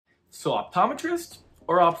So optometrist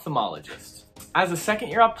or ophthalmologist? As a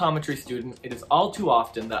second-year optometry student, it is all too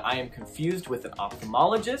often that I am confused with an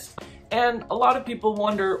ophthalmologist, and a lot of people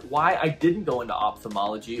wonder why I didn't go into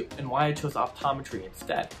ophthalmology and why I chose optometry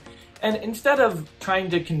instead. And instead of trying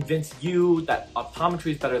to convince you that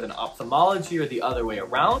optometry is better than ophthalmology or the other way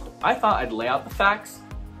around, I thought I'd lay out the facts.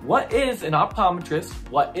 What is an optometrist?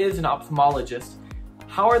 What is an ophthalmologist?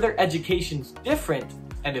 How are their educations different?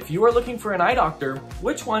 And if you are looking for an eye doctor,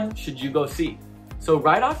 which one should you go see? So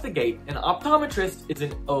right off the gate, an optometrist is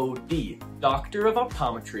an OD, Doctor of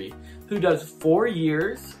Optometry, who does 4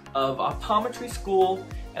 years of optometry school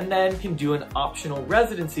and then can do an optional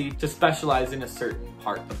residency to specialize in a certain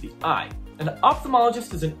part of the eye. An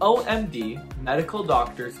ophthalmologist is an OMD, medical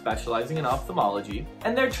doctor specializing in ophthalmology,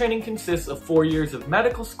 and their training consists of 4 years of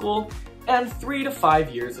medical school and 3 to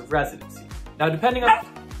 5 years of residency. Now,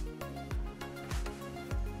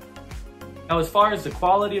 as far as the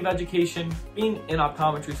quality of education, being in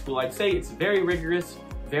optometry school, I'd say it's very rigorous,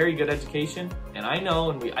 very good education. And I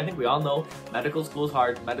know, and I think we all know, medical school is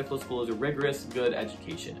hard. Medical school is a rigorous, good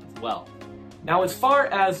education as well. Now, as far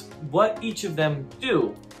as what each of them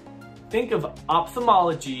do, think of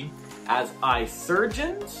ophthalmology as eye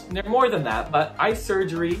surgeons. And they're more than that, but eye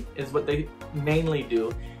surgery is what they mainly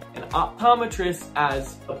do. And optometrists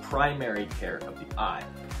as a primary care of the eye.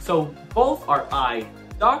 So both are eye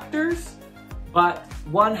doctors, but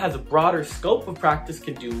one has a broader scope of practice,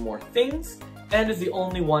 can do more things, and is the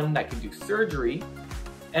only one that can do surgery.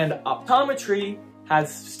 And optometry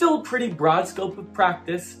has still a pretty broad scope of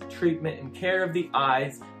practice, treatment and care of the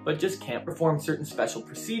eyes, but just can't perform certain special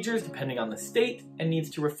procedures depending on the state and needs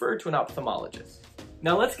to refer to an ophthalmologist.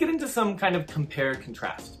 Now let's get into some kind of compare and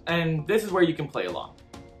contrast, and this is where you can play along.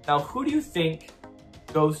 Now, who do you think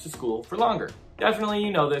goes to school for longer? Definitely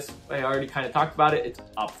you know this, I already kind of talked about it, it's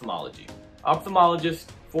ophthalmology. Ophthalmologist,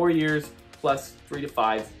 4 years plus 3 to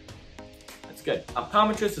 5. That's good.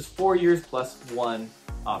 Optometrist is 4 years plus 1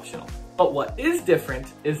 optional. But what is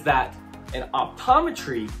different is that in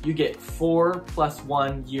optometry, you get 4 plus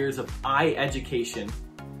 1 years of eye education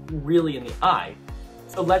really in the eye.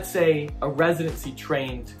 So let's say a residency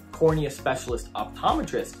trained cornea specialist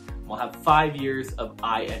optometrist will have 5 years of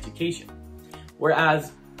eye education.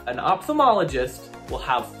 Whereas an ophthalmologist will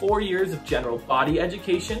have 4 years of general body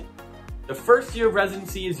education. The first year of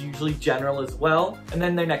residency is usually general as well, and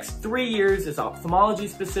then their next 3 years is ophthalmology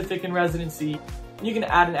specific in residency, and you can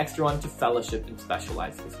add an extra one to fellowship and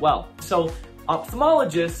specialize as well. So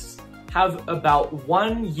ophthalmologists have about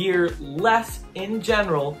 1 year less in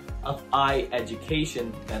general of eye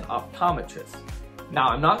education than optometrists. Now,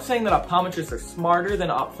 I'm not saying that optometrists are smarter than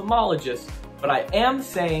ophthalmologists, but I am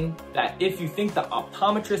saying that if you think that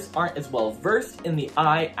optometrists aren't as well versed in the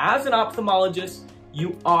eye as an ophthalmologist,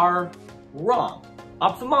 you are wrong.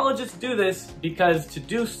 Ophthalmologists do this because to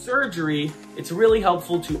do surgery, it's really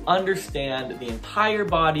helpful to understand the entire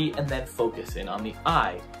body and then focus in on the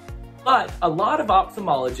eye. But a lot of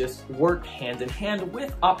ophthalmologists work hand in hand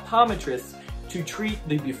with optometrists to treat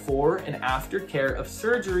the before and after care of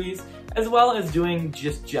surgeries, as well as doing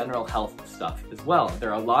just general health stuff as well.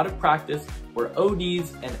 There are a lot of practice where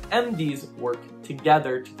ODs and MDs work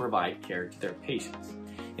together to provide care to their patients.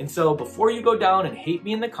 And so before you go down and hate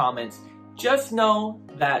me in the comments, just know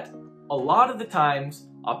that a lot of the times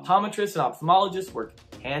optometrists and ophthalmologists work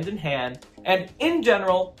hand in hand, and in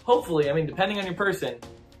general, hopefully, I mean depending on your person,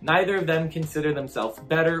 neither of them consider themselves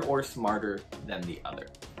better or smarter than the other.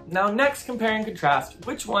 Now next, compare and contrast,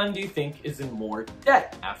 which one do you think is in more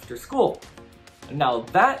debt after school? Now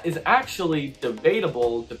that is actually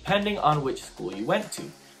debatable depending on which school you went to.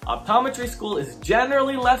 Optometry school is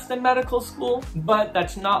generally less than medical school, but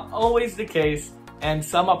that's not always the case, and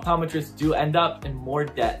some optometrists do end up in more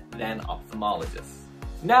debt than ophthalmologists.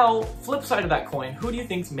 Now, flip side of that coin, who do you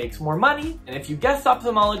think makes more money? And if you guess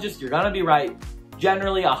ophthalmologist, you're gonna be right,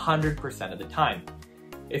 generally 100% of the time.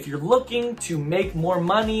 If you're looking to make more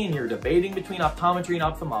money and you're debating between optometry and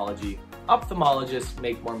ophthalmology, ophthalmologists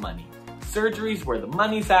make more money. Surgery's where the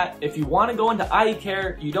money's at. If you want to go into eye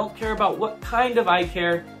care, you don't care about what kind of eye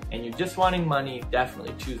care, and you're just wanting money,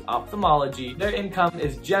 definitely choose ophthalmology. Their income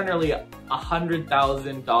is generally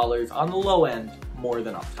 $100,000 on the low end, more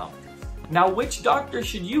than optometrists. Now, which doctor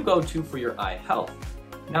should you go to for your eye health?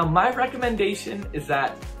 Now, my recommendation is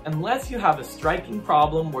that unless you have a striking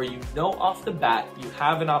problem where you know off the bat you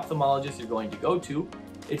have an ophthalmologist you're going to go to,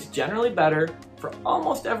 it's generally better for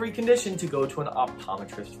almost every condition to go to an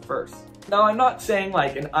optometrist first. Now, I'm not saying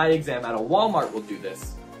like an eye exam at a Walmart will do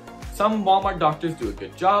this. Some Walmart doctors do a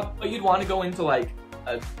good job, but you'd want to go into like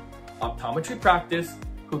an optometry practice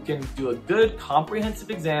who can do a good comprehensive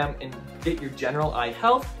exam and get your general eye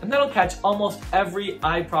health, and that'll catch almost every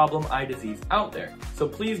eye problem, eye disease out there. So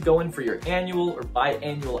please go in for your annual or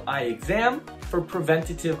biannual eye exam for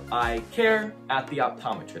preventative eye care at the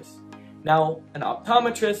optometrist. Now, an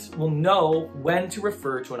optometrist will know when to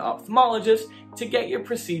refer to an ophthalmologist to get your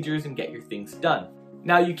procedures and get your things done.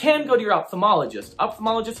 Now, you can go to your ophthalmologist.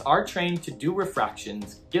 Ophthalmologists are trained to do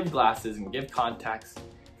refractions, give glasses, and give contacts,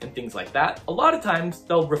 and things like that. A lot of times,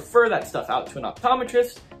 they'll refer that stuff out to an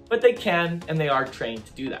optometrist, but they can and they are trained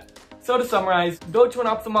to do that. So to summarize, go to an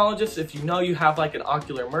ophthalmologist if you know you have like an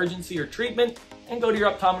ocular emergency or treatment, and go to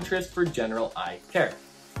your optometrist for general eye care.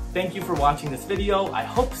 Thank you for watching this video. I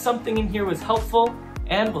hope something in here was helpful,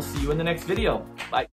 and we'll see you in the next video. Bye.